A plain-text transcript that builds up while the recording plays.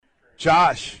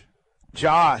Josh,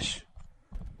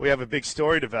 we have a big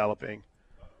story developing.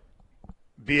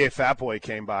 B.A. Fatboy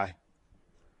came by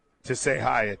to say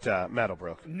hi at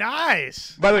Meadowbrook.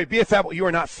 Nice. By the way, B.A. Fatboy, you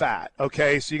are not fat,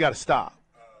 okay? So you got to stop.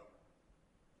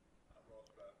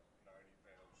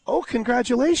 Oh,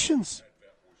 congratulations.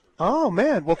 Oh,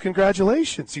 man. Well,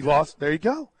 congratulations. He lost. There you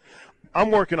go.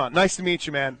 I'm working on it. Nice to meet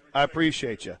you, man. I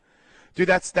appreciate you. Dude,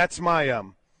 that's my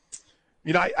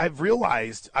I've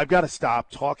realized I've got to stop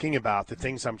talking about the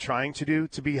things I'm trying to do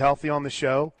to be healthy on the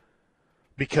show,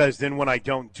 because then when I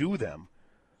don't do them,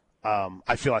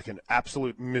 I feel like an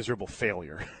absolute miserable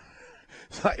failure.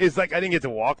 It's like I didn't get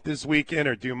to walk this weekend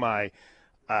or do my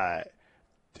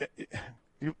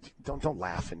don't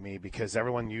laugh at me because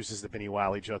everyone uses the Benny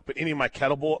Wiley joke, but any of my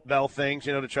kettlebell things,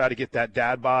 to try to get that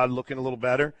dad bod looking a little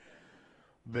better.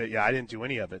 But, yeah, I didn't do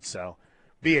any of it. So,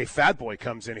 B.A. Fatboy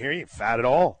comes in here. You ain't fat at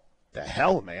all. The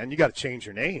hell, man. You got to change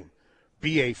your name.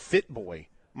 B.A. Fitboy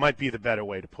might be the better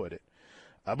way to put it.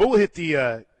 But we'll hit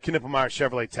the Knippelmeyer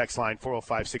Chevrolet text line,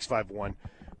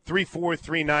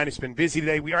 405-651-3439. It's been busy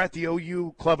today. We are at the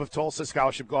OU Club of Tulsa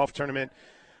Scholarship Golf Tournament.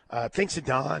 Thanks to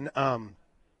Don.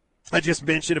 I just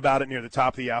mentioned about it near the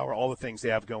top of the hour, all the things they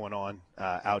have going on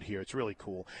out here. It's really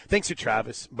cool. Thanks to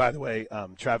Travis, by the way,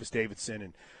 Travis Davidson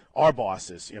and our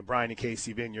bosses, Brian and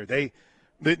Casey Vineyard.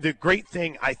 The great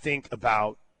thing I think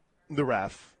about the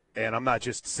Ref, and I'm not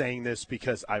just saying this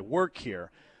because I work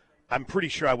here, I'm pretty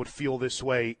sure I would feel this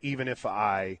way even if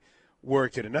I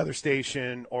worked at another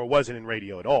station or wasn't in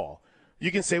radio at all.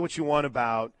 You can say what you want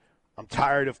about, I'm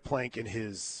tired of Plank and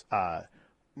his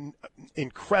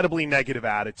incredibly negative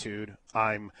attitude.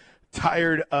 I'm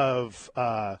tired of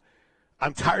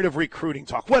recruiting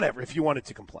talk, whatever, if you wanted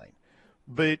to complain.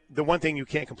 But the one thing you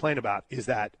can't complain about is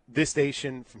that this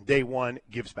station from day one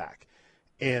gives back.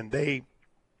 And they're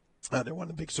one of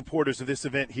the big supporters of this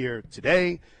event here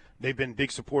today. They've been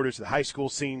big supporters of the high school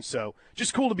scene. So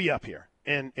just cool to be up here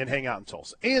and hang out in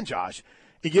Tulsa. And, Josh,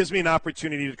 it gives me an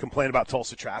opportunity to complain about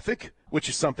Tulsa traffic, which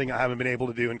is something I haven't been able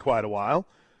to do in quite a while.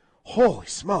 Holy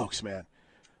smokes, man.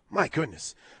 My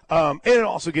goodness. And it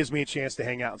also gives me a chance to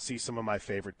hang out and see some of my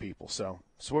favorite people. So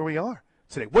that's where we are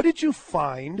today. What did you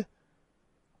find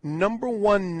number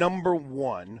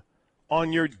one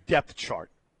on your depth chart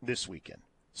this weekend,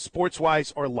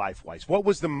 sports-wise or life-wise? What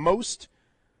was the most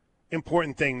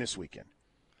important thing this weekend?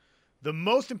 The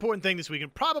most important thing this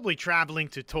weekend, probably traveling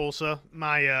to Tulsa.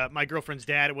 My girlfriend's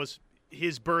dad, it was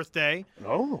his birthday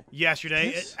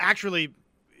yesterday. Yes. Actually,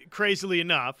 crazily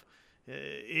enough,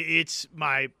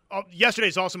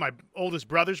 yesterday's also my oldest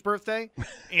brother's birthday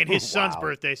and his son's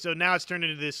birthday. So now it's turned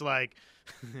into this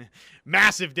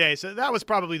massive day. So that was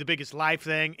probably the biggest life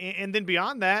thing. And then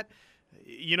beyond that,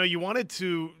 you wanted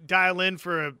to dial in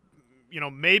for a,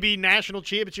 maybe national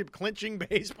championship clinching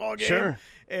baseball game. Sure.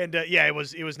 And it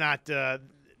was not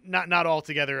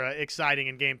altogether exciting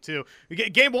in game two.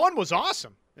 Game one was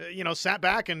awesome. Sat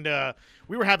back and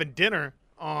we were having dinner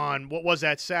on what was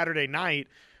that Saturday night,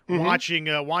 watching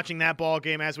that ball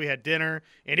game as we had dinner,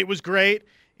 and it was great.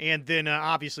 And then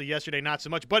obviously yesterday not so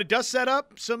much, but it does set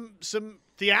up some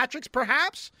theatrics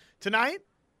perhaps tonight.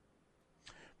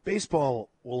 Baseball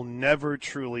will never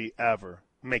truly ever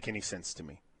make any sense to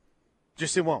me.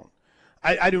 Just it won't.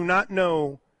 I do not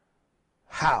know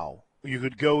how you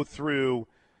could go through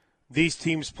these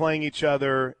teams playing each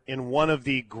other in one of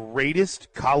the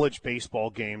greatest college baseball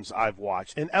games I've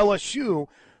watched. And LSU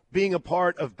being a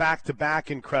part of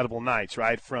back-to-back incredible nights,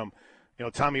 right? From,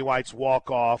 Tommy White's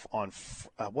walk-off on,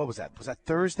 what was that? Was that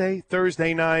Thursday?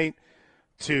 Thursday night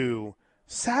to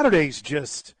Saturday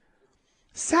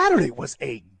was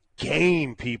a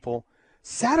game, people.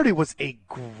 Saturday was a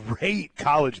great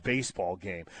college baseball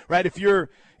game, right? If you're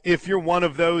one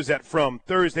of those that from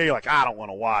Thursday you're like, I don't want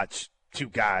to watch two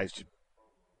guys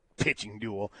pitching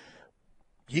duel,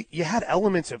 you had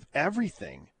elements of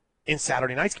everything in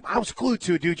Saturday night's game. I was glued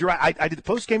to it, dude. You're right. I did the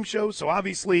post-game show, so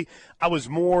obviously I was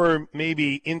more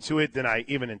maybe into it than I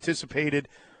even anticipated.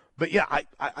 But, yeah, I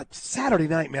Saturday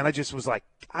night, man, I just was like,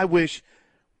 I wish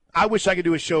I could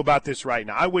do a show about this right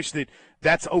now. I wish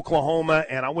that's Oklahoma,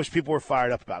 and I wish people were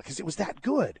fired up about it because it was that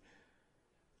good.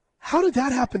 How did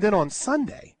that happen then on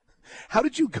Sunday? How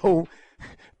did you go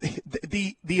 –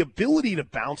 the ability to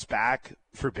bounce back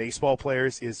for baseball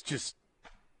players is just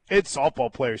 – it's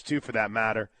softball players too for that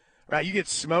matter. Right? You get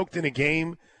smoked in a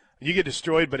game, you get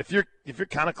destroyed, but if you're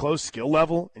kind of close skill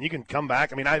level and you can come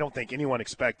back – I mean, I don't think anyone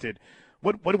expected –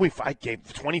 what did we fight?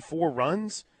 Gave 24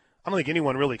 runs? I don't think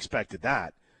anyone really expected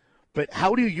that. But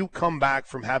how do you come back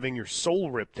from having your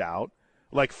soul ripped out,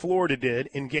 like Florida did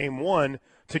in game one,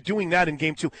 to doing that in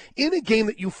game two, in a game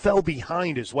that you fell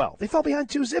behind as well? They fell behind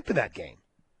 2-0 in that game.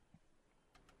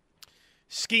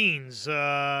 Skeens,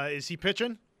 is he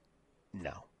pitching?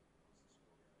 No.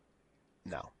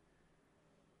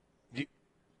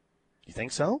 You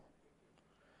think so?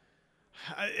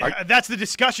 That's the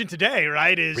discussion today,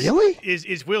 right? Really?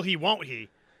 Is will he, won't he?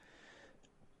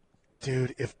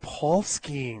 Dude, if Paul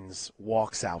Skeens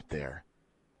walks out there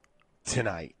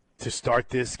tonight to start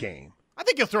this game. I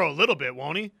think he'll throw a little bit,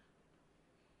 won't he?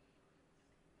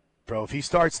 Bro, if he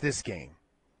starts this game,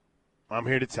 I'm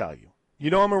here to tell you. You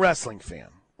know I'm a wrestling fan,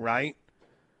 right?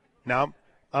 Now,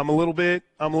 I'm a little bit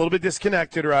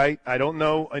disconnected, right? I don't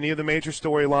know any of the major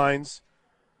storylines.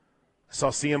 I saw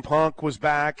CM Punk was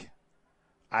back.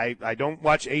 I don't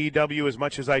watch AEW as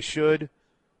much as I should.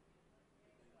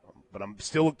 But I'm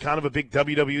still kind of a big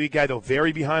WWE guy, though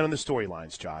very behind on the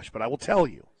storylines, Josh. But I will tell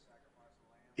you,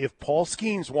 if Paul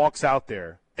Skeens walks out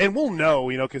there, and we'll know,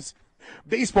 because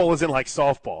baseball isn't like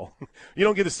softball. You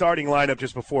don't get the starting lineup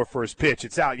just before first pitch.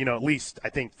 It's out, at least, I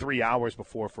think, 3 hours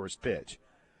before first pitch.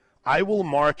 I will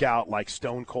mark out like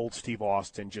Stone Cold Steve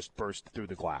Austin just burst through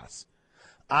the glass.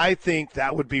 I think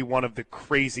that would be one of the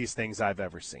craziest things I've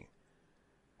ever seen.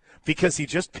 Because he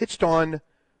just pitched on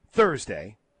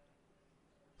Thursday.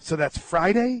 So that's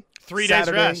Friday, 3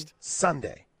 Saturday, days rest.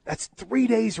 Sunday. That's 3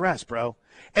 days rest, bro.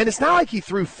 And it's not like he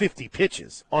threw 50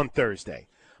 pitches on Thursday.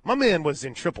 My man was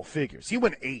in triple figures. He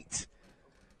went 8.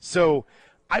 So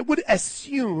I would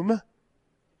assume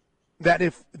that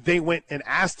if they went and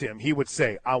asked him, he would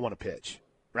say, I want to pitch,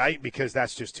 right? Because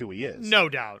that's just who he is. No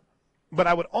doubt. But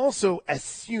I would also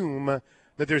assume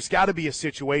that there's got to be a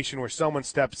situation where someone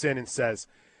steps in and says,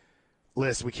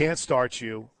 listen, we can't start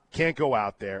you. Can't go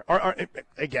out there. Or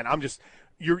again,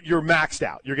 you're maxed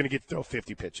out. You're going to get to throw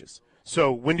 50 pitches.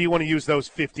 So when do you want to use those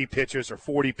 50 pitches or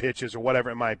 40 pitches or whatever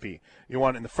it might be? You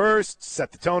want it in the first,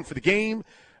 set the tone for the game?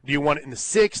 Do you want it in the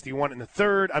sixth? Do you want it in the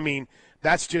third? I mean,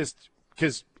 that's just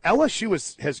because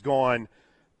LSU has gone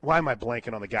 – why am I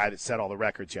blanking on the guy that set all the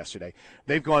records yesterday?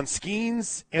 They've gone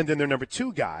Skeens and then their number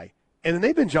 2 guy, and then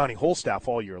they've been Johnny Holstaff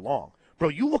all year long. Bro,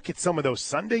 you look at some of those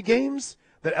Sunday games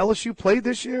that LSU played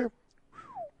this year,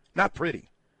 not pretty.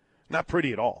 Not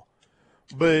pretty at all.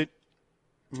 But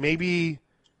maybe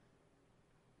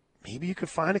you could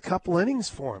find a couple innings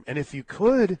for him. And if you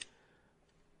could,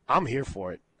 I'm here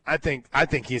for it. I think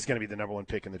he's going to be the number 1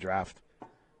 pick in the draft.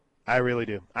 I really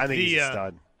do. I think he's a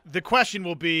stud. The question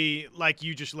will be, like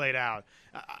you just laid out,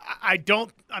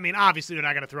 obviously they're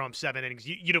not going to throw him 7 innings.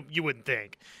 You wouldn't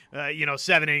think.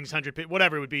 7 innings, 100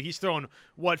 whatever it would be. He's throwing,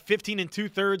 15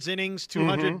 2/3 innings,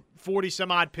 240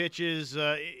 some odd pitches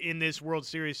in this World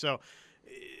Series. So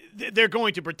they're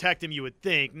going to protect him, you would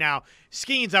think. Now,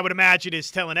 Skeens, I would imagine, is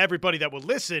telling everybody that will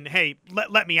listen, hey,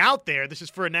 let me out there. This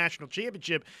is for a national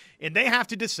championship. And they have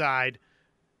to decide,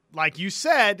 like you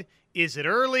said, is it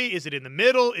early? Is it in the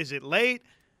middle? Is it late?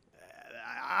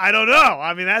 I don't know.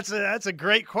 I mean, that's a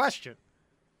great question.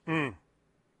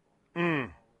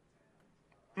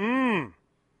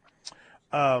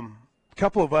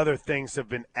 Couple of other things have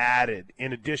been added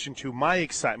in addition to my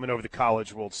excitement over the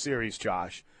College World Series,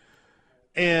 Josh.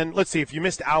 And let's see, if you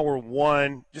missed hour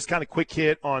 1, just kind of quick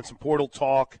hit on some portal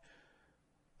talk.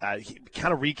 He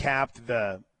kind of recapped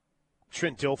the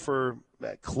Trent Dilfer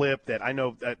clip that I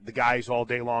know that the guys all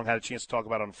day long had a chance to talk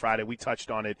about on Friday. We touched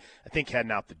on it, I think,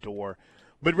 heading out the door.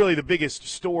 But really the biggest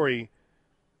story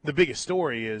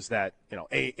is that,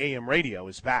 AM radio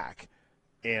is back.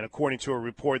 And according to a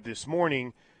report this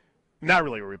morning, not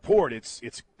really a report,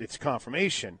 it's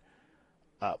confirmation.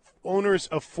 Owners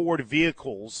of Ford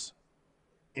vehicles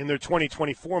in their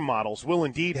 2024 models will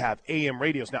indeed have AM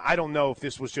radios. Now, I don't know if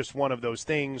this was just one of those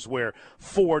things where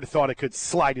Ford thought it could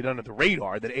slide it under the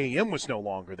radar, that AM was no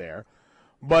longer there.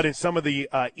 But in some of the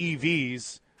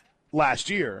EVs last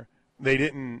year, they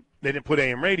didn't put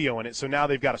AM radio in it, so now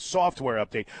they've got a software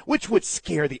update, which would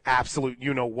scare the absolute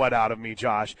you-know-what out of me,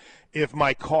 Josh, if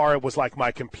my car was like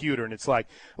my computer, and it's like,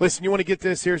 listen, you want to get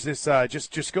this? Here's this.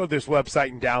 Just go to this website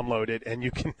and download it, and you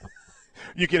can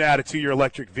add it to your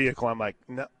electric vehicle. I'm like,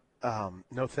 no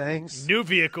thanks. New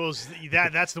vehicles,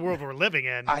 that's the world we're living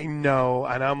in. I know,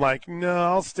 and I'm like, no,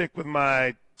 I'll stick with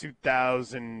my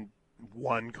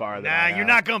 2001 car. You're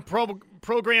not going to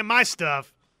program my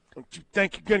stuff. Don't you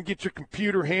think you're going to get your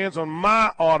computer hands on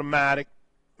my automatic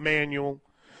manual?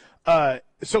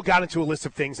 So got into a list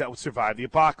of things that would survive the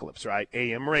apocalypse, right?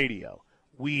 AM radio,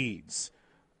 weeds,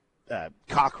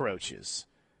 cockroaches.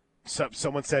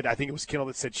 Someone said, I think it was Kindle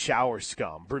that said shower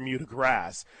scum, Bermuda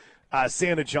grass.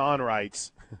 Santa John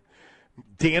writes,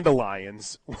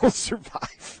 dandelions will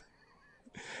survive.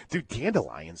 Dude,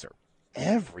 dandelions are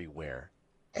everywhere.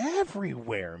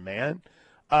 Everywhere, man.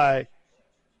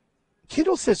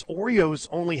 Kindle says Oreos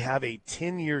only have a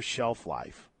 10-year shelf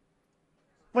life.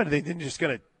 What, are they then just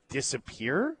going to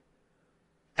disappear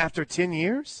after 10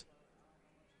 years?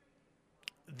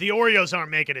 The Oreos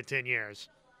aren't making it 10 years.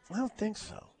 I don't think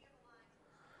so.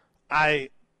 The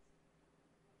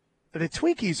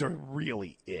Twinkies are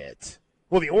really it.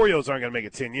 Well, the Oreos aren't going to make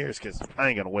it 10 years because I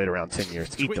ain't going to wait around 10 years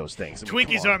to eat those things.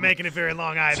 Twinkies aren't making it very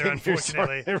long either,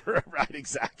 unfortunately. Right,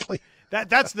 exactly.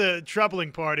 That's the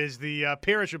troubling part is the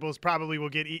perishables probably will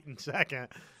get eaten second.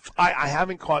 I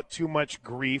haven't caught too much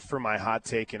grief for my hot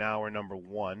take in hour number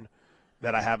 1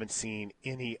 that I haven't seen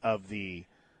any of the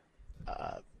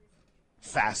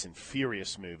Fast and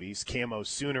Furious movies. Camo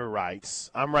Sooner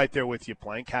writes, I'm right there with you,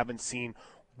 Plank. Haven't seen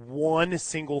one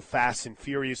single Fast and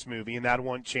Furious movie, and that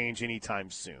won't change anytime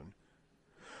soon.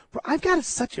 But I've got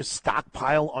such a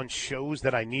stockpile on shows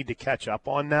that I need to catch up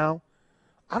on now.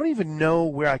 I don't even know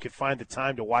where I could find the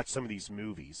time to watch some of these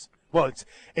movies. Well, it's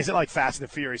isn't like Fast and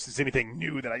the Furious is anything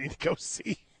new that I need to go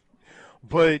see.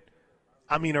 But,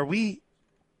 I mean,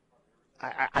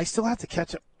 I still have to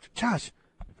catch up. Josh,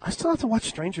 I still have to watch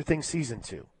Stranger Things Season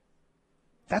 2.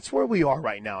 That's where we are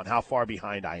right now and how far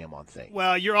behind I am on things.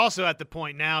 Well, you're also at the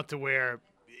point now to where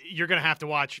you're going to have to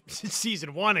watch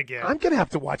Season 1 again. I'm going to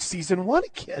have to watch Season 1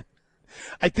 again.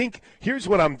 I think here's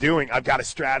what I'm doing. I've got a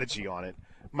strategy on it.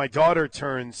 My daughter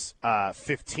turns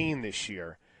 15 this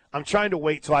year. I'm trying to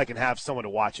wait till I can have someone to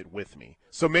watch it with me.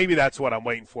 So maybe that's what I'm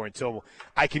waiting for until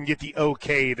I can get the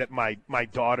okay that my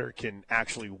daughter can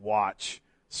actually watch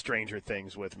Stranger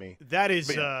Things with me. That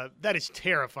is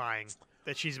terrifying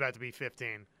that she's about to be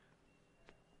 15.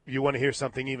 You want to hear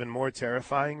something even more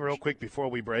terrifying real quick before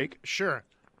we break? Sure.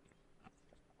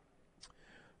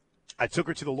 I took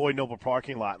her to the Lloyd Noble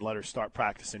parking lot and let her start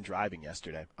practicing driving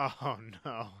yesterday. Oh,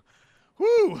 no.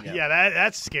 Whew. Yeah,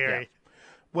 that's scary. Yeah.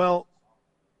 Well,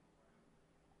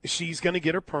 she's going to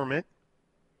get her permit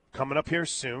coming up here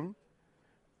soon,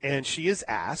 and she is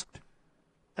asked,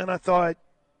 and I thought,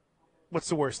 what's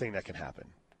the worst thing that can happen?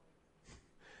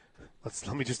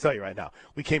 Let me just tell you right now,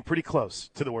 we came pretty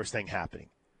close to the worst thing happening.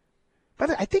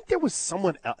 But I think there was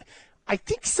someone else. I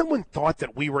think someone thought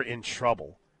that we were in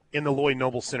trouble in the Lloyd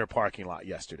Noble Center parking lot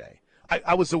yesterday.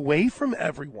 I was away from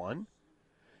everyone,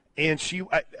 and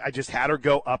I just had her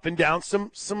go up and down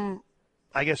some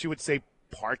I guess you would say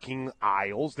parking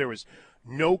aisles. There was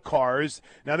no cars.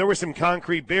 Now, there were some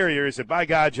concrete barriers that, by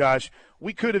God, Josh,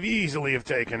 we could have easily have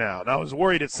taken out. And I was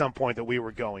worried at some point that we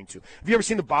were going to. Have you ever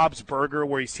seen the Bob's Burger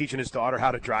where he's teaching his daughter how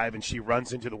to drive and she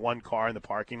runs into the one car in the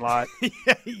parking lot?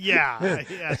 Yeah.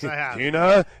 Yes, I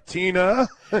have. Tina.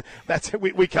 That's it.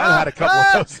 We kind of had a couple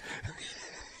of those.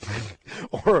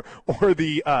 or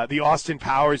the Austin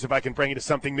Powers, if I can bring it to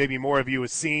something maybe more of you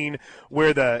have seen,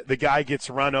 where the guy gets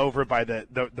run over by the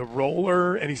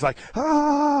roller, and he's like,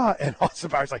 and Austin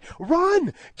Powers like,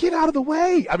 run, get out of the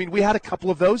way. I mean, we had a couple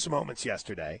of those moments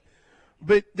yesterday,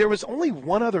 but there was only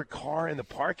one other car in the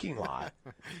parking lot,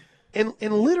 and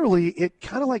literally it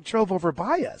kind of like drove over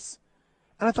by us,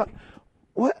 and I thought,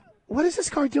 what is this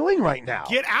car doing right now?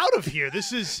 Get out of here.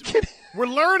 We're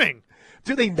learning.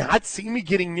 Do they not see me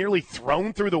getting nearly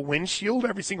thrown through the windshield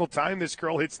every single time this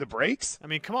girl hits the brakes? I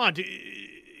mean, come on.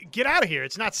 Get out of here.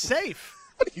 It's not safe.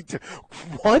 What are you doing?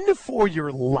 Run for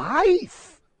your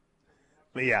life.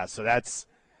 But yeah, so that's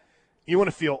 – you want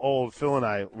to feel old. Phil and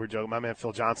I were joking. My man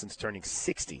Phil Johnson's turning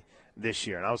 60 this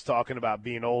year. And I was talking about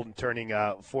being old and turning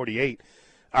 48.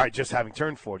 All right, just having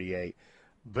turned 48.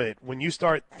 But when you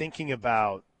start thinking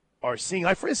about or seeing –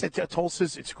 like, for instance,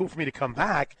 Tulsa's, it's cool for me to come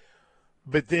back.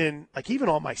 But then, like, even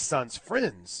all my son's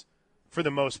friends, for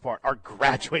the most part, are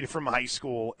graduated from high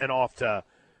school and off to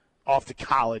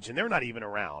college, and they're not even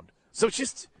around. So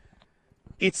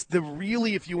it's the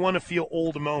really, if you want to feel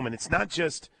old moment, it's not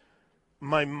just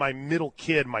my middle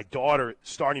kid, my daughter,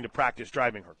 starting to practice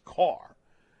driving her car.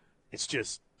 It's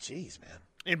just, geez, man.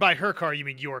 And by her car, you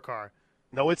mean your car?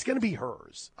 No, it's going to be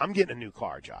hers. I'm getting a new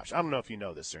car, Josh. I don't know if you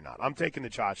know this or not. I'm taking the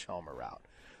Josh Helmer route.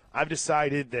 I've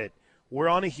decided that we're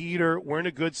on a heater. We're in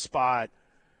a good spot.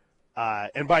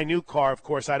 And by new car, of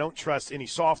course, I don't trust any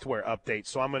software updates,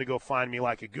 so I'm going to go find me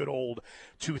like a good old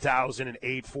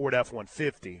 2008 Ford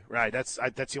F-150, right? That's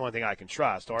the only thing I can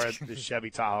trust, or the Chevy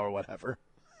Tahoe or whatever.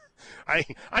 I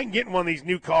ain't getting one of these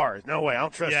new cars. No way. I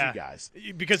don't trust you guys.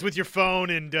 Because with your phone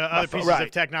and other pieces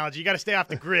of technology, you got to stay off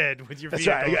the grid with your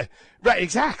vehicle. That's right. Right,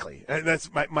 exactly. And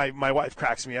that's my wife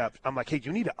cracks me up. I'm like, hey,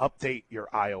 you need to update your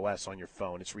iOS on your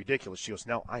phone. It's ridiculous. She goes,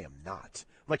 no, I am not.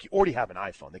 I'm like, you already have an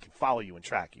iPhone. They can follow you and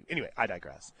track you. Anyway, I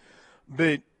digress.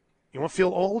 But you want to feel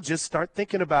old? Just start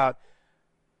thinking about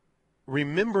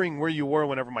remembering where you were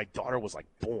whenever my daughter was, like,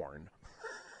 born.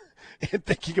 And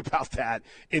thinking about that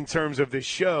in terms of this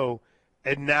show,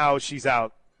 and now she's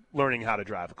out learning how to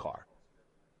drive a car.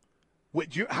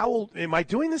 How old am I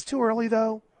doing this too early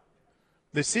though?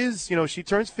 This is, she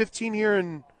turns 15 here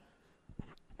in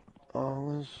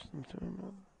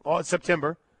it's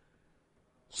September.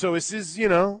 So this is,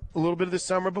 a little bit of the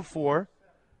summer before.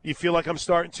 You feel like I'm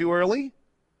starting too early?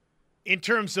 In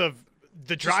terms of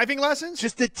the driving lessons?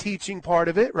 Just the teaching part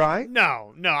of it, right?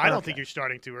 No, I don't think you're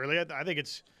starting too early. I think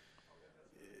it's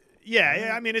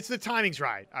I mean, it's the timing's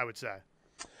right, I would say.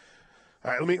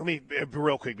 All right, let me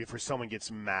real quick before someone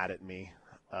gets mad at me.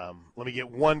 Let me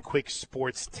get one quick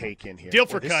sports take in here. Deal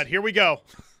for cut. Here we go.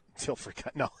 Deal for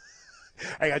cut. No.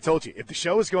 Hey, I told you, if the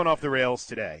show is going off the rails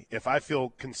today, if I feel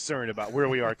concerned about where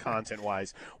we are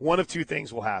content-wise, one of two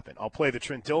things will happen. I'll play the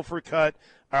Trent Dilfer cut,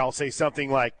 or I'll say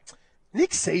something like,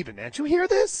 Nick Saban, man, did you hear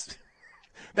this?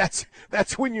 That's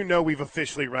when you know we've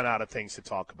officially run out of things to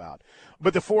talk about.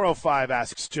 But the 405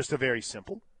 asks just a very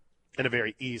simple and a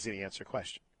very easy to answer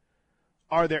question.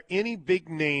 Are there any big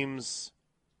names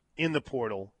in the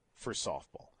portal for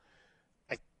softball?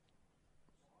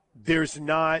 There's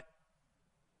not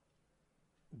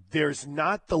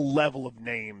the level of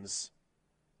names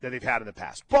that they've had in the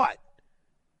past. But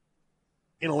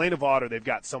in Elena Vaughter, they've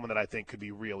got someone that I think could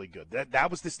be really good.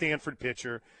 That was the Stanford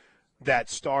pitcher that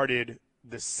started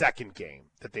the second game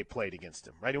that they played against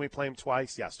him. Right? Didn't we play him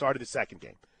twice? Yeah, started the second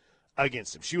game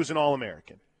against him. She was an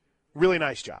All-American. Really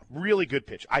nice job. Really good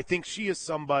pitch. I think she is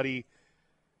somebody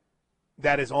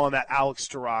that is on that Alex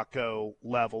Storako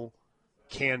level,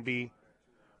 can be.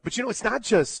 But, it's not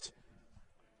just –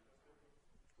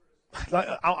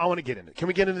 I want to get into it. Can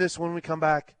we get into this when we come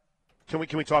back? Can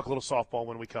we talk a little softball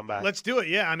when we come back? Let's do it,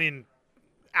 yeah. I mean,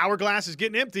 our glass is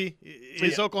getting empty.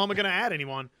 Is Oklahoma going to add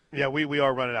anyone? Yeah, we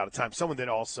are running out of time. Someone did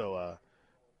also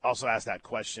asked that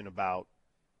question about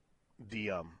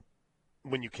the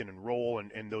when you can enroll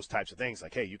and those types of things.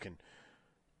 Like, hey,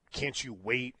 can't you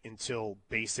wait until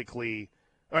basically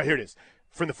 – all right, here it is.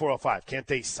 From the 405, can't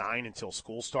they sign until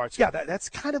school starts? Yeah, that's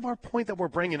kind of our point that we're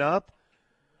bringing up.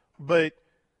 But,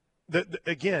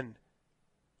 again,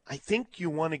 I think you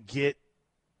want to get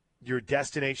your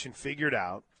destination figured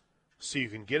out so you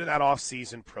can get in that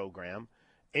off-season program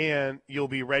and you'll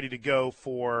be ready to go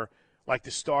for, like,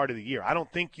 the start of the year. I don't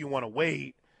think you want to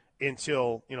wait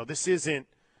until, this isn't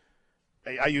 –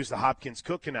 I used the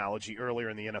Hopkins-Cook analogy earlier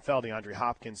in the NFL, DeAndre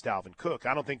Hopkins, Dalvin Cook.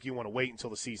 I don't think you want to wait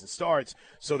until the season starts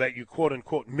so that you,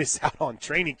 quote-unquote, miss out on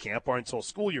training camp or until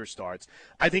school year starts.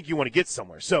 I think you want to get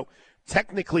somewhere. So,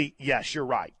 technically, yes, you're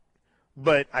right.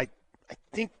 But I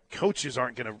think coaches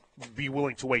aren't going to be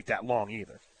willing to wait that long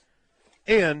either.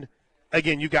 And,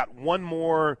 again, you got 2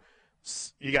 more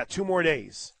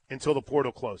days until the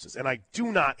portal closes. And I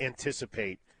do not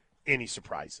anticipate any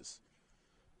surprises.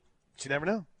 But you never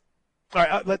know. All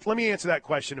right, let me answer that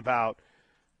question about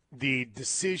the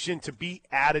decision to be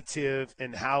additive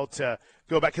and how to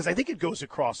go back, because I think it goes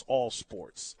across all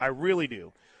sports. I really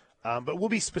do. But we'll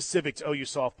be specific to OU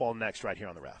softball next right here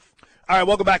on The Ref. All right,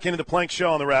 welcome back into the Plank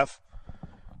Show on The Ref.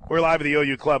 We're live at the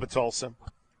OU Club of Tulsa.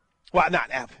 Well, not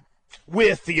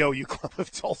with the OU Club of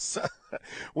Tulsa.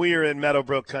 We are in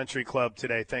Meadowbrook Country Club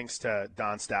today. Thanks to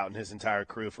Don Stout and his entire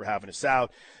crew for having us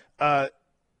out.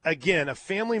 Again, a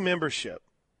family membership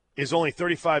is only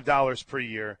 $35 per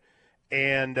year,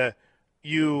 and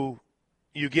you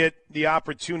get the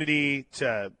opportunity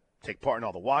to take part in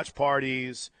all the watch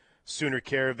parties, Sooner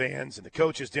caravans, and the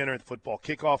coaches' dinner, the football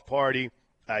kickoff party.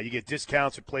 You get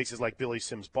discounts at places like Billy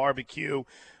Sims Barbecue.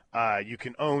 You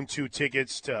can own 2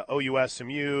 tickets to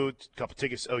OU-SMU, a couple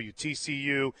tickets to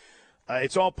OU-TCU.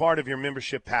 It's all part of your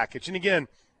membership package. And, again,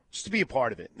 just to be a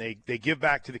part of it. They give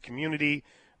back to the community.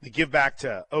 They give back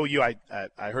to OU. I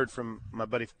heard from my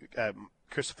buddy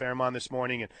Chris Fairmont this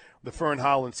morning, and the Fern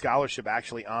Holland Scholarship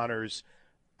actually honors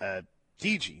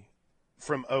DG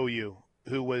from OU,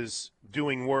 who was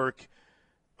doing work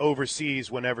overseas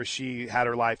whenever she had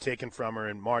her life taken from her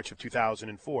in March of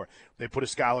 2004. They put a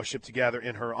scholarship together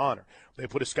in her honor. They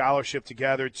put a scholarship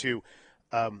together to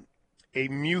a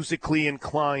musically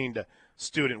inclined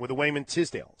student with a Wayman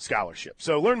Tisdale scholarship.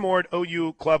 So learn more at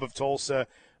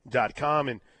OUClubOfTulsa.com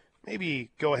and maybe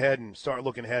go ahead and start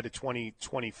looking ahead to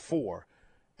 2024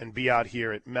 and be out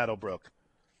here at Meadowbrook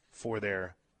for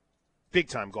their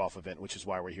big-time golf event, which is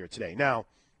why we're here today. Now,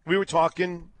 we were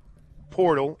talking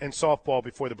portal and softball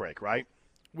before the break, right?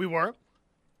 We were.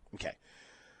 Okay.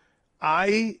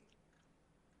 I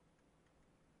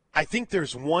think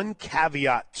there's one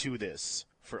caveat to this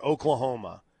for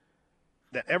Oklahoma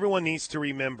that everyone needs to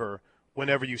remember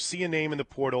whenever you see a name in the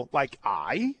portal, like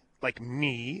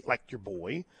me, like your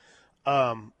boy,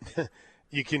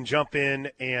 you can jump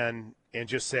in and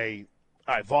just say,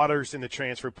 all right, Vaughter's in the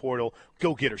transfer portal,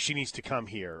 go get her. She needs to come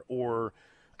here. Or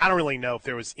I don't really know if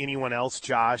there was anyone else,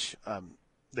 Josh.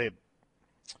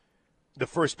 The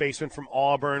first baseman from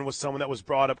Auburn was someone that was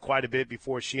brought up quite a bit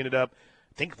before she ended up,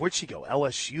 I think, where'd she go?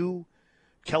 LSU?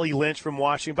 Kelly Lynch from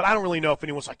Washington. But I don't really know if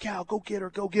anyone's like, yeah, go get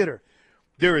her.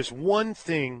 There is one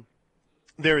thing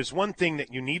that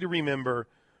you need to remember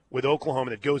with Oklahoma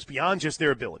that goes beyond just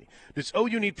their ability. Does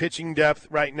OU need pitching depth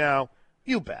right now?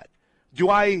 You bet.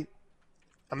 I'm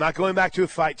not going back to a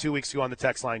fight 2 weeks ago on the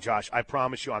text line, Josh. I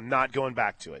promise you I'm not going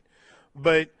back to it.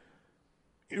 But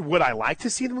would I like to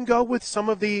see them go with some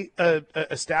of the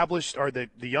established or the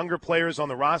younger players on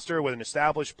the roster with an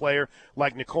established player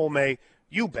like Nicole May?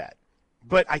 You bet.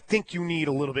 But I think you need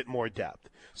a little bit more depth.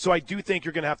 So I do think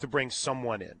you're going to have to bring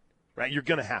someone in, right? You're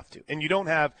going to have to. And you don't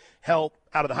have help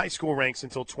out of the high school ranks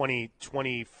until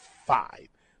 2025.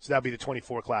 So that'll be the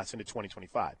 24 class into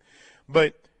 2025.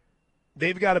 But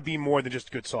they've got to be more than just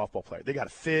a good softball player. They got to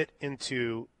fit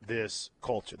into this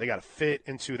culture. They got to fit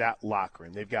into that locker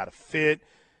room. They've got to fit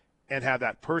and have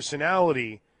that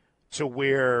personality to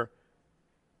where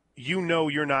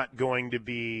you're not going to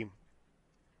be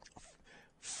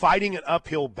fighting an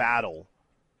uphill battle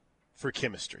for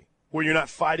chemistry, where you're not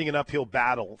fighting an uphill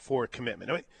battle for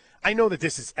commitment. I mean, I know that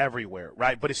this is everywhere,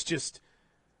 right? But it's just,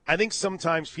 I think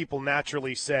sometimes people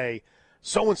naturally say,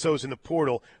 so-and-so's in the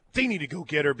portal, they need to go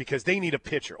get her because they need a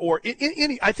pitcher. Or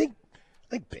I think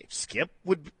Babe Skip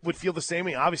would feel the same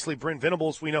way. Obviously, Brent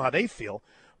Venables, we know how they feel.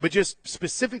 But just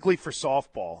specifically for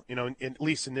softball, at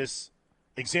least in this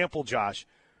example, Josh,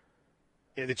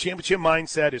 the championship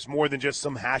mindset is more than just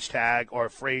some hashtag or a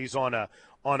phrase on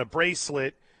a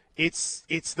bracelet.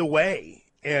 It's the way.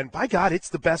 And by God, it's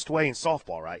the best way in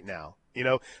softball right now.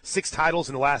 6 titles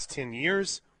in the last 10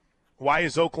 years. Why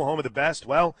is Oklahoma the best?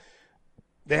 Well,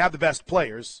 they have the best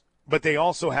players, but they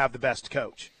also have the best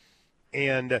coach.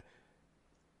 And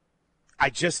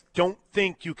I just don't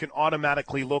think you can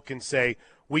automatically look and say,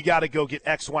 we got to go get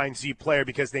X, Y, and Z player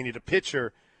because they need a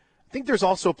pitcher. I think there's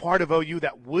also part of OU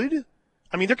that would.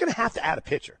 I mean, they're going to have to add a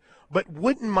pitcher, but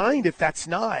wouldn't mind if that's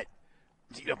not,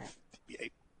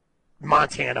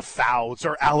 Montana Fouts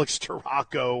or Alex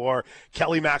Taraco or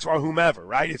Kelly Maxwell or whomever,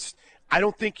 right? I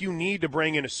don't think you need to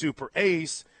bring in a super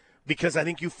ace because I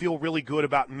think you feel really good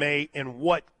about May and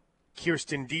what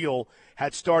Kirsten Deal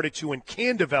had started to and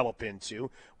can develop into.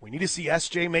 We need to see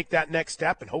SJ make that next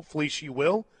step, and hopefully she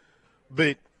will.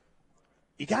 But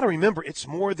you got to remember, it's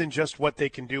more than just what they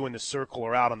can do in the circle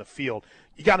or out on the field.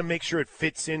 You got to make sure it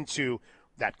fits into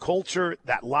that culture,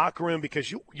 that locker room,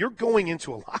 because you're going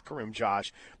into a locker room,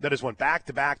 Josh, that has won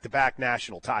back-to-back-to-back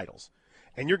national titles.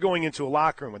 And you're going into a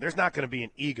locker room where there's not going to be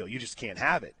an ego. You just can't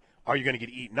have it. Or you're going to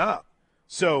get eaten up.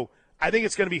 So I think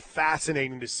it's going to be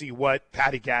fascinating to see what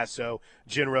Patty Gasso,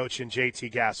 Jen Roach, and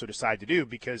JT Gasso decide to do,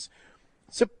 because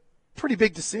it's a pretty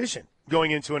big decision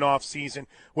going into an off season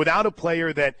without a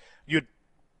player that you'd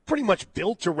pretty much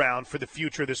built around for the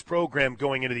future of this program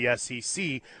going into the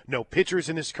SEC. No pitchers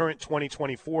in this current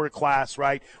 2024 class,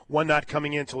 right? One not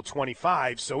coming in until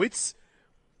 25. So it's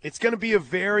going to be a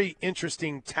very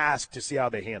interesting task to see how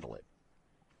they handle it.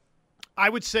 I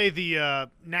would say the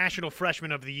National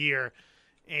Freshman of the Year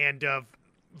and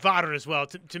Vodder as well.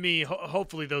 To me,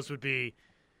 hopefully those would be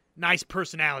nice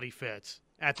personality fits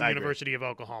at the University of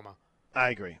Oklahoma. I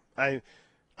agree. I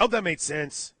hope that made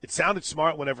sense. It sounded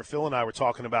smart whenever Phil and I were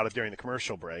talking about it during the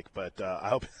commercial break, but I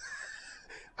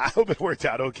hope it worked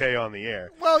out okay on the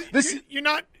air. Well, you're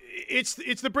not. It's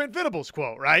the Brent Venables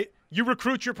quote, right? You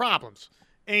recruit your problems,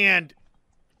 and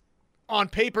on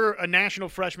paper, a National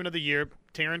Freshman of the Year,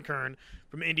 Taryn Kern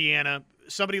from Indiana,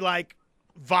 somebody like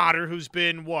Vodder, who's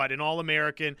been an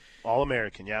All-American.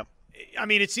 All-American, yeah. I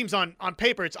mean, it seems on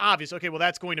paper it's obvious. Okay, well,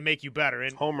 that's going to make you better.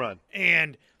 And home run.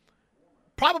 And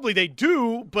probably they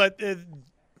do, but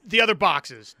the other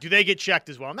boxes, do they get checked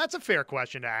as well? And that's a fair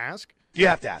question to ask. You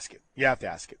have to ask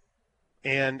it.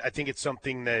 And I think it's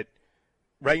something that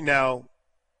right now,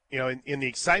 in the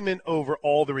excitement over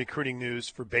all the recruiting news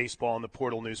for baseball and the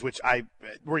portal news, which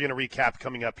we're going to recap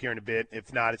coming up here in a bit.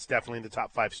 If not, it's definitely in the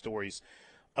top 5 stories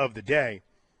of the day.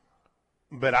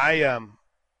 But I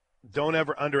don't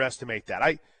ever underestimate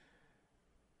that.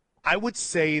 I would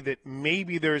say that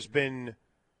maybe there's been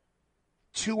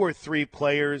 2 or 3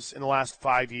 players in the last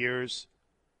 5 years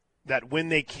that when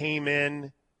they came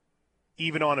in,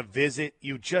 even on a visit,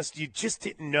 you just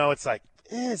didn't know. It's like,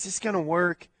 is this going to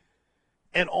work?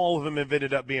 And all of them have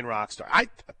ended up being rock star. I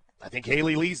think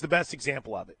Haley Lee's the best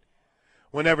example of it.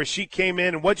 Whenever she came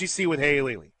in, and what'd you see with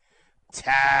Haley Lee?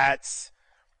 Tats,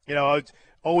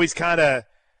 always kind of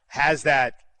has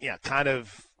that, kind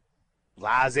of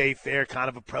laissez-faire kind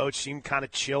of approach, seemed kind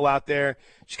of chill out there.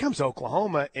 She comes to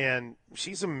Oklahoma, and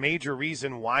she's a major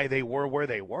reason why they were where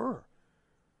they were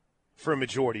for a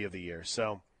majority of the year.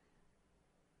 So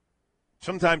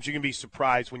sometimes you can be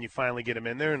surprised when you finally get them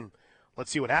in there, and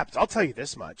let's see what happens. I'll tell you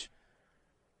this much,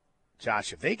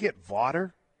 Josh, if they get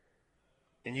Vaughter,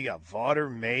 and you got Vaughter,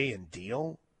 May, and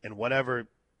Deal, and whatever,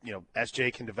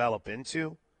 SJ can develop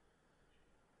into,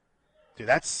 dude,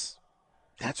 that's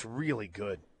really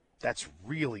good. That's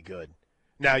really good.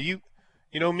 Now, you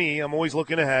know me, I'm always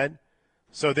looking ahead.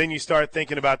 So then you start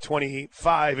thinking about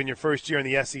 25 in your first year in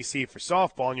the SEC for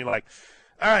softball, and you're like,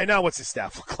 all right, now what's the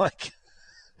staff look like?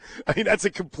 I mean, that's a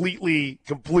completely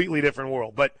different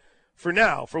world. But for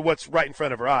now, for what's right in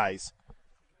front of our eyes,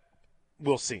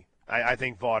 we'll see. I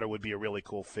think Vaughter would be a really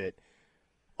cool fit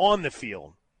on the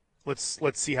field. Let's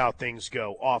see how things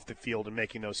go off the field and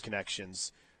making those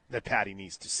connections that Patty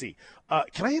needs to see.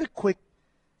 Can I hit a quick –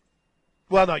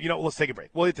 well, no, let's take a break.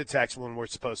 We'll hit the text when we're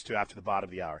supposed to after the bottom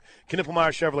of the hour.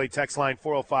 Knippelmeyer Chevrolet text line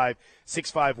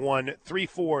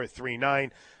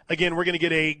 405-651-3439. Again, we're going to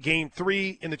get a Game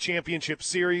 3 in the championship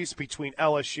series between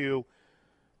LSU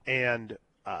and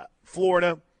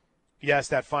Florida. Yes,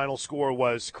 that final score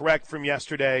was correct from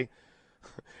yesterday.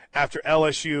 After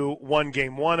LSU won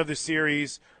Game 1 of the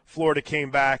series, Florida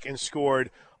came back and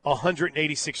scored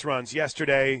 186 runs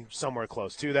yesterday, somewhere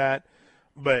close to that.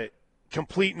 But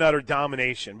complete and utter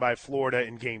domination by Florida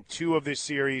in Game 2 of this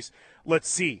series. Let's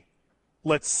see.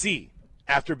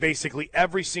 After basically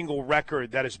every single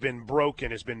record that has been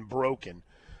broken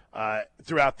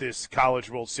throughout this College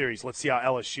World Series. Let's see how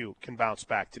LSU can bounce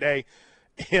back today.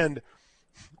 And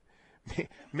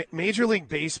Major League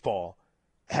Baseball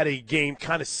had a game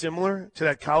kind of similar to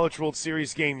that College World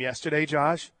Series game yesterday,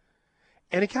 Josh.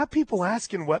 And it got people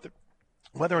asking whether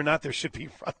or not there should be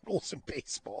run rules in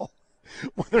baseball.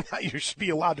 Whether or not you should be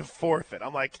allowed to forfeit.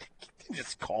 I'm like,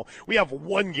 just call. We have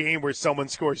one game where someone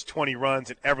scores 20 runs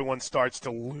and everyone starts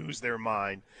to lose their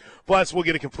mind. Plus, we'll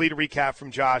get a complete recap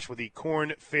from Josh with the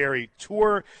Korn Ferry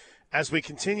Tour as we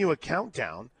continue a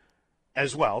countdown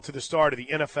as well to the start of the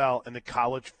NFL and the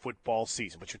college football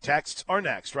season. But your texts are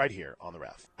next right here on the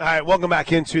Ref. All right, welcome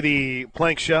back into the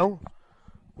Plank Show.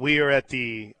 We are at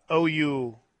the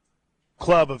OU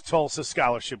Club of Tulsa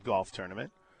Scholarship Golf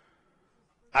Tournament.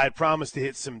 I had promised to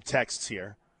hit some texts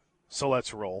here, so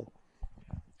let's roll.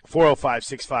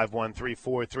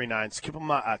 405-651-3439.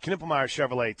 Knippelmeyer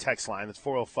Chevrolet text line. That's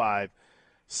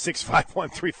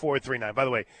 405-651-3439. By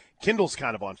the way, Kindle's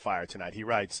kind of on fire tonight. He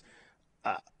writes,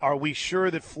 are we sure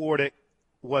that Florida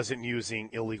wasn't using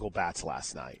illegal bats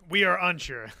last night? We are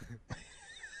unsure.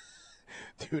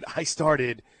 Dude, I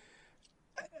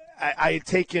had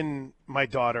taken my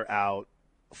daughter out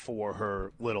for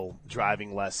her little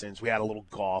driving lessons. We had a little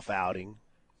golf outing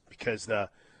because the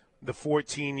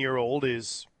 14-year-old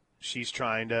she's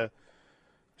trying to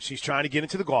get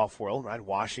into the golf world, right?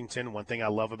 Washington, one thing I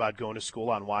love about going to school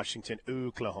on Washington,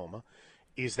 Oklahoma,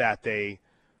 is that they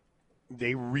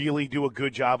really do a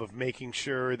good job of making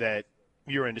sure that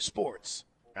you're into sports,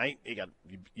 right?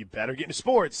 You better get into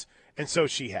sports, and so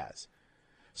she has.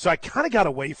 So I kind of got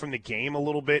away from the game a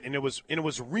little bit, and it was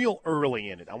real early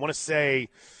in it. I want to say,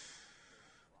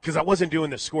 because I wasn't doing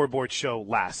the scoreboard show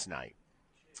last night,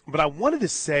 but I wanted to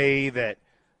say that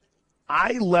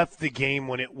I left the game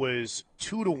when it was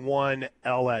 2-1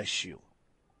 LSU,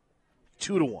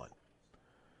 2-1,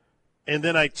 and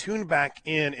then I tuned back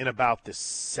in about the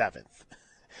 7th,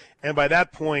 and by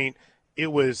that point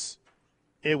it was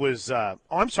 3-1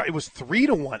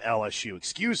 LSU.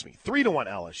 Excuse me,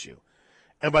 3-1 LSU.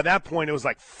 And by that point, it was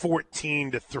like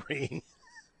 14-3.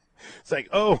 It's like,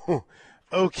 oh,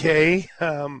 okay.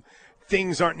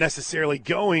 Things aren't necessarily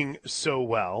going so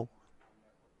well.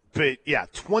 But, yeah,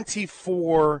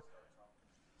 24-4.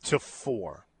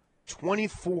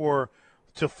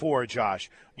 24-4, Josh.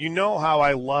 You know how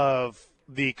I love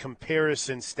the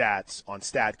comparison stats on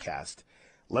StatCast.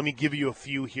 Let me give you a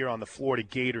few here on the Florida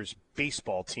Gators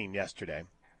baseball team yesterday.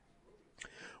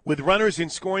 With runners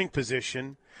in scoring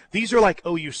position, these are like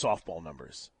OU softball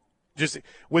numbers. Just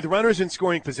with runners in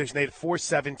scoring position, they had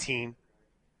 417.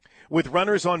 With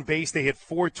runners on base, they hit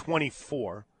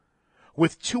 424.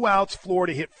 With 2 outs,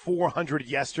 Florida hit 400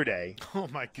 yesterday. Oh,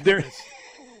 my goodness.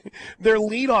 Their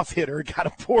leadoff hitter got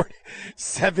aboard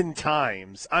 7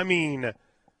 times. I mean,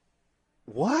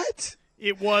 what?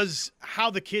 It was, how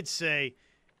the kids say,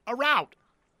 a rout.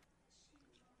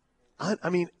 I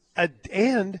mean,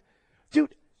 and,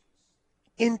 dude,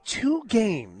 in two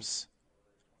games,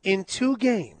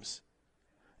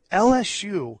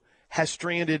 LSU has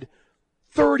stranded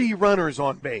 30 runners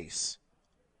on base.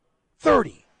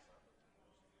 30.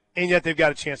 And yet they've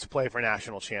got a chance to play for a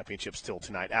national championship still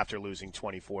tonight after losing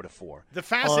 24-4. The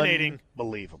fascinating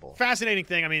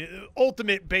thing, I mean,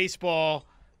 ultimate baseball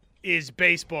is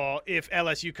baseball if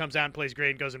LSU comes out and plays great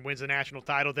and goes and wins the national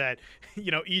title, that,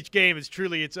 each game is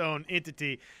truly its own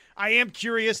entity. I am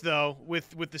curious, though, with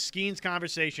the Skeens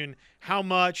conversation, how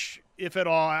much, if at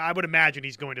all, I would imagine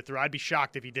he's going to throw. I'd be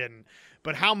shocked if he didn't.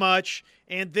 But how much?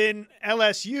 And then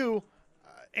LSU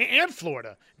and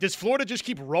Florida. Does Florida just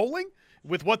keep rolling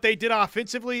with what they did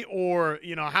offensively, or,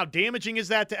 how damaging is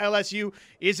that to LSU?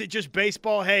 Is it just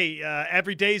baseball? Hey,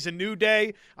 every day's a new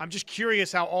day. I'm just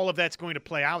curious how all of that's going to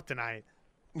play out tonight.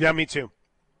 Yeah, me too.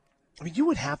 I mean, you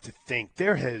would have to think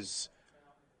there has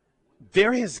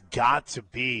got to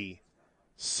be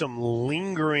some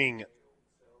lingering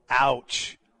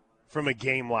ouch from a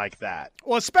game like that.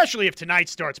 Well, especially if tonight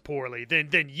starts poorly,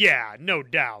 then yeah, no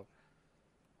doubt.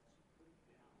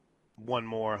 One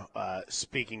more,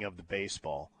 speaking of the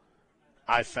baseball,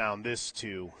 I found this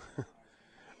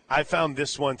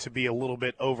one to be a little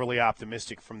bit overly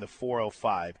optimistic from the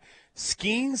 405.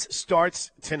 Skeens starts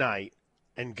tonight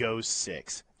and goes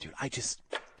 6. Dude, I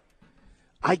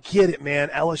get it, man.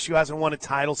 LSU hasn't won a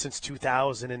title since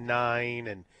 2009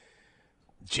 and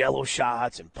Jell-O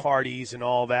shots and parties and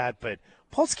all that, but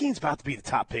Paul Skeens about to be the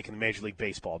top pick in the Major League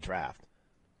Baseball draft.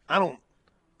 I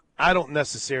don't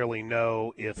necessarily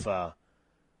know if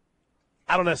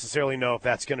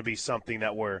that's going to be something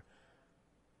that we're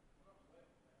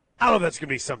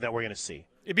going to see.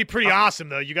 It'd be pretty awesome,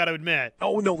 though. You got to admit.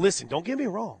 Oh no, listen, don't get me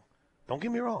wrong.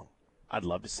 I'd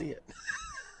love to see it,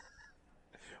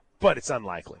 but it's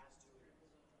unlikely.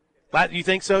 You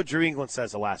think so? Drew England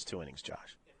says the last 2 innings,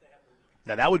 Josh.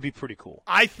 Now that would be pretty cool.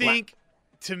 I think,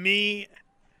 to me,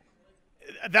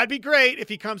 that'd be great if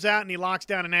he comes out and he locks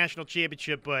down a national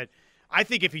championship, but I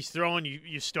think if he's throwing,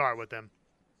 you start with him.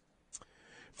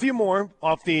 A few more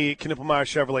off the Knippelmeyer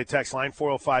Chevrolet text line,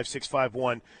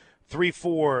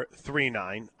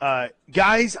 405-651-3439.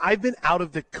 Guys, I've been out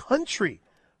of the country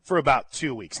for about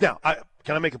 2 weeks. Now,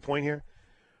 can I make a point here?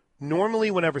 Normally,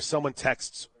 whenever someone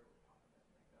texts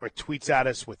or tweets at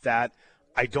us with that,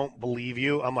 I don't believe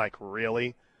you. I'm like,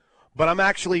 really? But I'm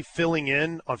actually filling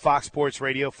in on Fox Sports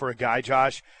Radio for a guy,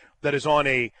 Josh, that is on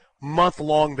a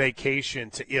month-long vacation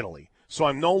to Italy. So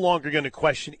I'm no longer going to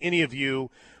question any of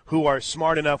you who are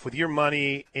smart enough with your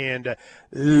money and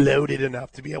loaded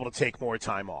enough to be able to take more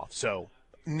time off. So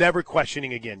never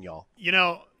questioning again, y'all.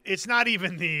 It's not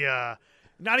even the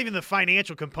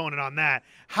financial component on that.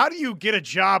 How do you get a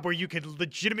job where you could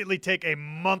legitimately take a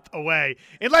month away,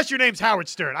 unless your name's Howard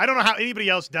Stern? I don't know how anybody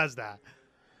else does that.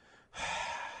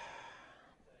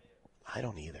 I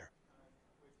don't either.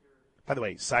 By the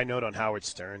way, side note on Howard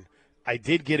Stern, I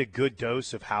did get a good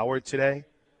dose of Howard today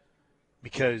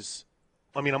because,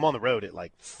 I'm on the road at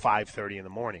like 5:30 in the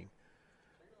morning.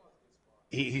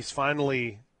 He's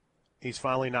finally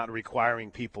not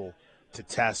requiring people to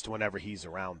test whenever he's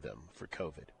around them for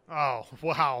COVID. Oh,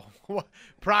 wow.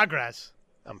 Progress.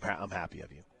 I'm happy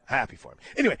of you. Happy for him.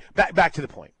 Anyway, back to the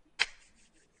point.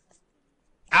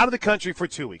 Out of the country for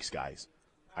 2 weeks, guys.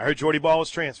 I heard Jordy Ball was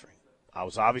transferring. I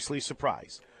was obviously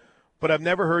surprised. But I've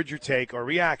never heard your take or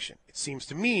reaction. It seems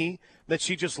to me that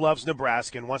she just loves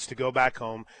Nebraska and wants to go back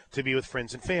home to be with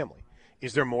friends and family.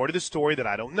 Is there more to the story that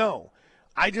I don't know?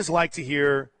 I just like to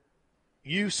hear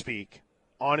you speak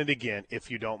on it again,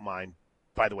 if you don't mind.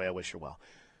 By the way, I wish her well.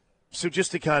 So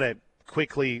just to kind of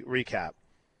quickly recap,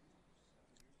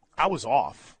 I was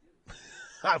off.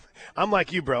 I'm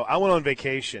like you, bro. I went on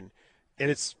vacation,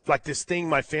 and it's like this thing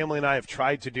my family and I have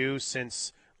tried to do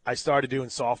since I started doing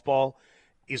softball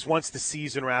is once the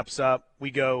season wraps up, we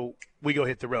go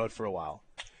hit the road for a while.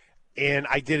 And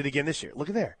I did it again this year. Look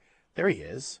at there. There he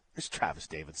is. There's Travis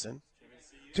Davidson.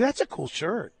 Dude, that's a cool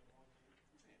shirt.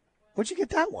 Where'd you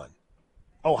get that one?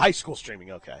 Oh, high school streaming.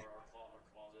 Okay.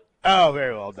 Oh,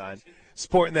 very well done.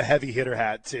 Sporting the heavy hitter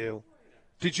hat, too.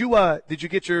 Did you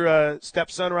get your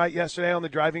stepson right yesterday on the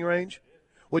driving range?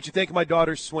 What'd you think of my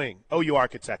daughter's swing? Oh, you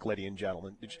architect, ladies and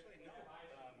gentlemen. Did you?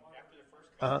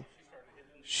 Uh-huh.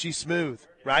 She's smooth,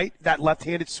 right? That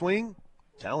left-handed swing?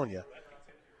 I'm telling you.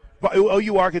 But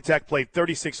OU Architect played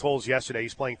 36 holes yesterday.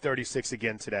 He's playing 36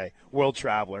 again today. World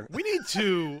Traveler. We need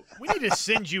to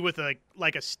send you with a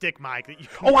stick mic that you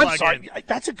can Oh, plug I'm sorry. in.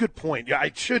 That's a good point. Yeah,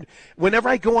 I should. Whenever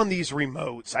I go on these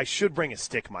remotes, I should bring a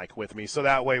stick mic with me, so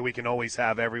that way we can always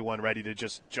have everyone ready to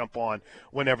just jump on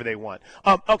whenever they want.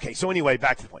 Okay. So anyway,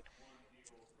 back to the point.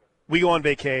 We go on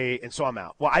vacay, and so I'm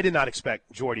out. Well, I did not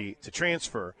expect Jordy to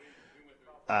transfer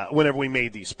whenever we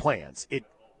made these plans.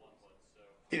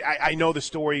 I know the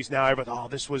stories now. Everybody,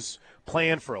 this was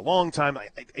planned for a long time.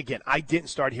 I didn't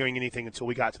start hearing anything until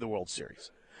we got to the World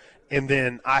Series. And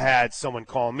then I had someone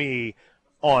call me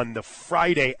on the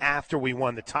Friday after we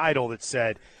won the title that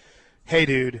said, hey,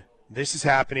 dude, this is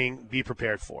happening. Be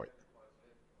prepared for it.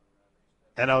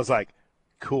 And I was like,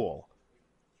 cool.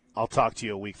 I'll talk to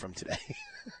you a week from today.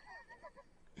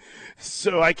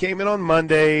 So I came in on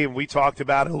Monday, and we talked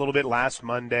about it a little bit last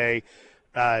Monday.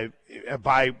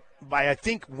 By I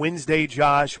think Wednesday,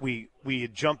 Josh, we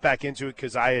had jumped back into it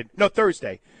because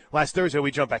Thursday. Last Thursday we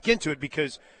jumped back into it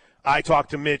because I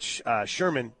talked to Mitch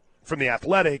Sherman from The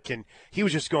Athletic, and he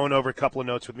was just going over a couple of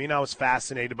notes with me, and I was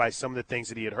fascinated by some of the things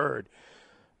that he had heard.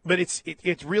 But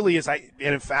it really is. And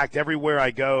in fact, everywhere I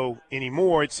go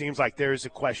anymore, it seems like there's a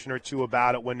question or two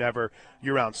about it whenever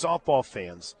you're around softball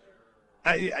fans.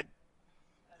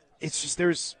 It's just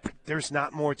there's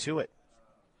not more to it.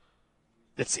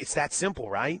 It's that simple,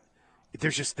 right?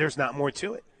 There's not more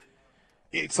to it.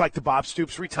 It's like the Bob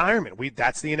Stoops retirement.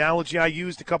 That's the analogy I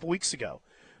used a couple weeks ago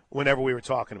whenever we were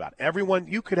talking about it. Everyone,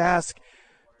 you could ask,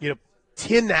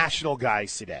 10 national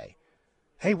guys today,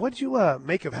 hey, what did you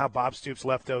make of how Bob Stoops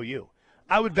left OU?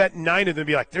 I would bet 9 of them would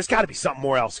be like, there's got to be something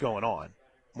more else going on.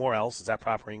 More else? Is that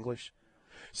proper English?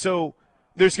 So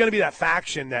there's going to be that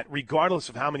faction that regardless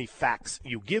of how many facts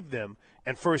you give them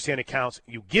and firsthand accounts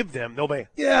you give them, they'll be,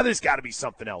 yeah, there's got to be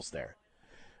something else there.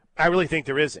 I really think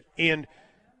there isn't. And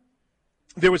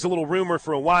there was a little rumor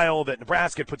for a while that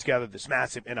Nebraska had put together this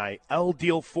massive NIL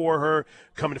deal for her.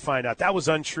 Coming to find out that was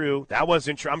untrue. That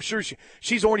wasn't true. I'm sure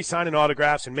she's already signing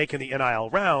autographs and making the NIL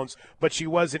rounds, but she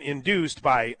wasn't induced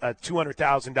by a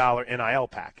 $200,000 NIL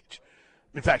package.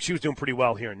 In fact, she was doing pretty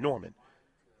well here in Norman.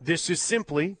 This is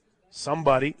simply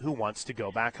somebody who wants to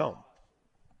go back home.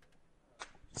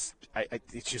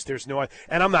 It's just there's no –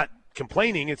 and I'm not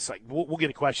complaining. It's like we'll get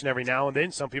a question every now and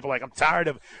then. Some people are like, I'm tired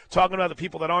of talking about the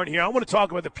people that aren't here. I want to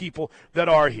talk about the people that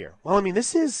are here. Well, I mean,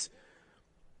 this is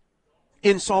 –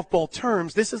 in softball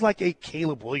terms, this is like a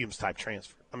Caleb Williams type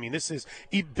transfer. I mean, this is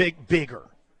bigger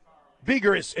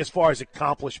as far as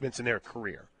accomplishments in their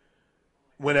career.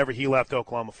 Whenever he left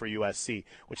Oklahoma for USC,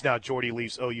 which now Jordy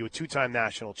leaves OU, a two-time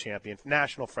national champion,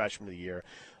 national freshman of the year.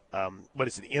 What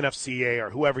is it, the NFCA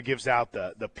or whoever gives out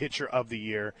the pitcher of the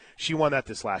year. She won that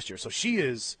this last year. So she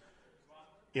is,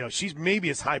 she's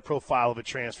maybe as high profile of a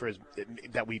transfer as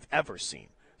that we've ever seen.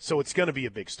 So it's going to be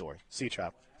a big story. See you,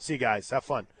 Trav. See you guys. Have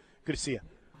fun. Good to see you.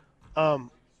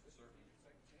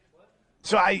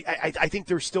 So I think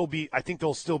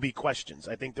there'll still be questions.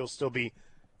 I think there'll still be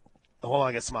 – hold on,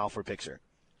 I got to smile for a picture.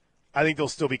 I think there'll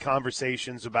still be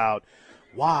conversations about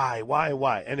why,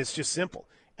 and it's just simple.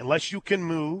 Unless you can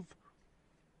move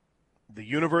the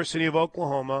University of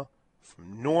Oklahoma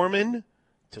from Norman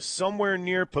to somewhere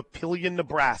near Papillion,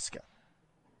 Nebraska,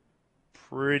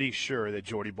 pretty sure that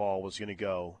Jordy Ball was going to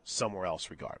go somewhere else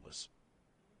regardless.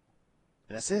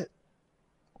 And that's it.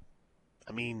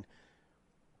 I mean,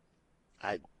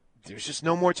 there's just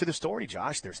no more to the story,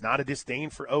 Josh. There's not a disdain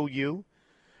for OU.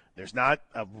 There's not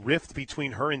a rift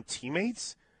between her and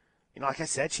teammates. Like I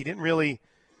said, she didn't really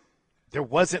 – there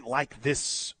wasn't like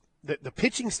this – the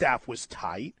pitching staff was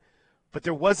tight, but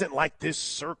there wasn't like this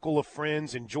circle of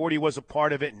friends, and Jordy was a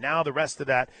part of it, and now the rest of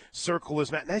that circle is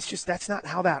 – that's not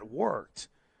how that worked.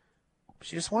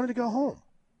 She just wanted to go home,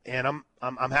 and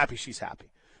I'm happy she's happy.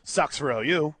 Sucks for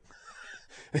OU.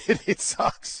 It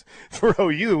sucks for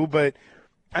OU, but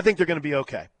I think they're going to be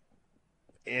okay.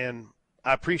 And –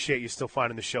 I appreciate you still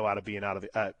finding the show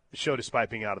show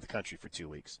despite being out of the country for 2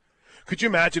 weeks. Could you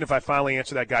imagine if I finally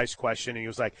answered that guy's question and he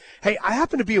was like, hey, I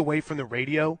happen to be away from the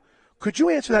radio. Could you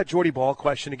answer that Jordy Ball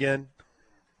question again?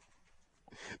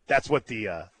 That's what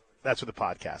the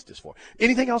podcast is for.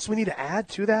 Anything else we need to add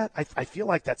to that? I feel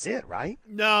like that's it, right?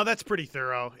 No, that's pretty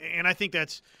thorough. And I think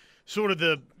that's sort of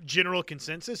the general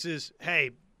consensus is, hey,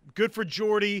 good for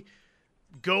Jordy.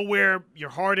 Go where your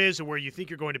heart is or where you think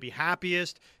you're going to be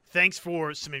happiest. Thanks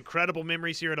for some incredible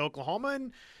memories here at Oklahoma.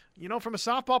 And, from a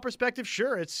softball perspective,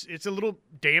 sure, it's a little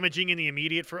damaging in the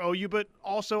immediate for OU, but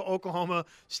also Oklahoma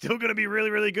still going to be really,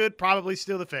 really good, probably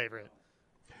still the favorite.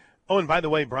 Oh, and by the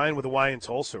way, Brian with Hawaii in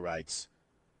Tulsa writes,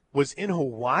 was in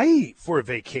Hawaii for a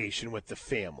vacation with the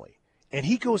family. And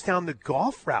he goes down the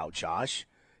golf route, Josh.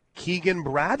 Keegan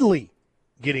Bradley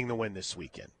getting the win this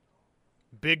weekend.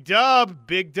 Big dub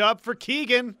for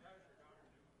Keegan.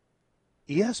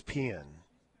 ESPN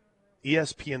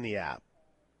the app,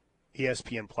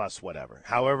 ESPN Plus, whatever,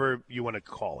 however you want to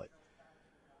call it.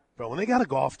 But when they got a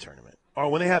golf tournament or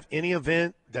when they have any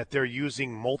event that they're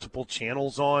using multiple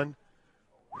channels on,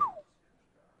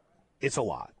 it's a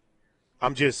lot.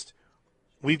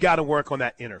 We've got to work on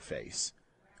that interface.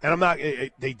 And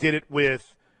they did it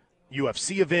with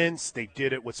UFC events. They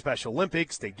did it with Special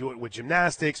Olympics. They do it with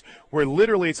gymnastics, where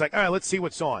literally it's like, all right, let's see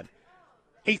what's on.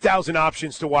 8,000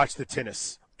 options to watch the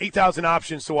tennis, 8,000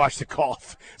 options to watch the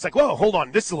golf. It's like, whoa, hold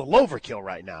on, this is a little overkill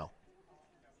right now.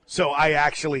 So I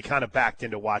actually kind of backed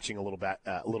into watching a little bit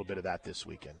of that this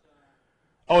weekend.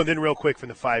 Oh, and then real quick from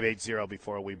the 580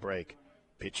 before we break,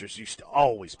 pitchers used to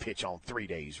always pitch on 3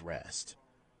 days rest.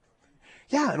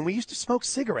 Yeah, and we used to smoke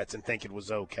cigarettes and think it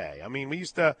was okay. I mean, we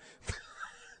used to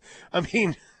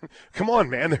come on,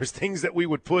 man. There's things that we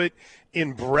would put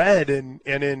in bread and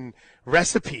in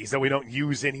recipes that we don't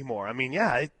use anymore. I mean,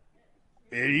 yeah,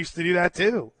 it used to do that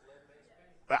too.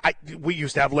 We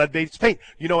used to have lead-based paint.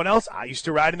 You know what else? I used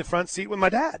to ride in the front seat with my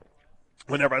dad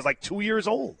whenever I was like 2 years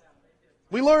old.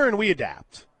 We learn, we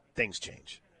adapt. Things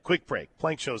change. Quick break.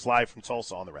 Plank Show's live from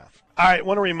Tulsa on the Ref. All right, I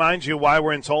want to remind you why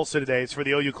we're in Tulsa today. It's for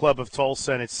the OU Club of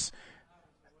Tulsa and its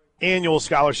annual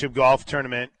scholarship golf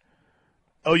tournament.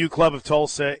 OU Club of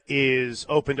Tulsa is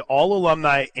open to all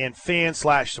alumni and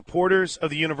fans/supporters of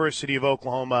the University of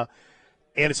Oklahoma.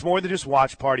 And it's more than just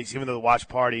watch parties, even though the watch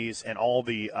parties and all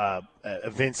the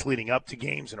events leading up to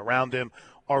games and around them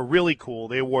are really cool.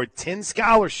 They award 10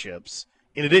 scholarships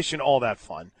in addition to all that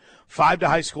fun. 5 to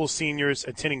high school seniors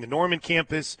attending the Norman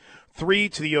campus, 3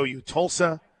 to the OU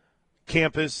Tulsa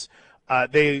campus.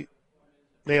 They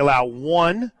allow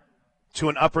 1 to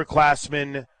an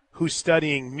upperclassman who's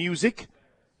studying music.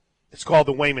 It's called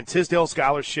the Wayman Tisdale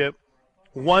Scholarship.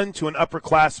 1 to an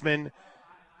upperclassman,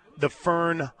 the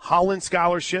Fern Holland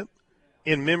Scholarship,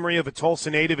 in memory of a Tulsa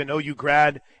native and OU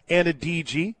grad, Anna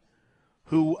DG,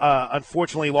 who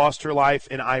unfortunately lost her life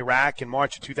in Iraq in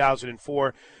March of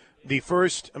 2004, the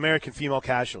first American female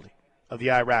casualty of the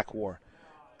Iraq War.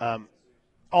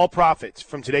 All profits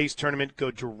from today's tournament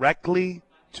go directly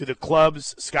to the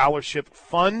club's scholarship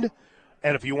fund.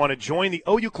 And if you want to join the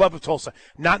OU Club of Tulsa,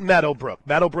 not Meadowbrook.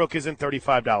 Meadowbrook isn't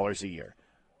 $35 a year,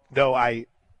 though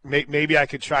maybe I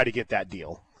could try to get that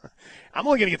deal. I'm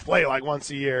only going to get to play like once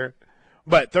a year,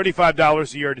 but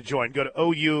 $35 a year to join. Go to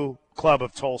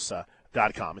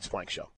OUClubOfTulsa.com. It's Plank Show.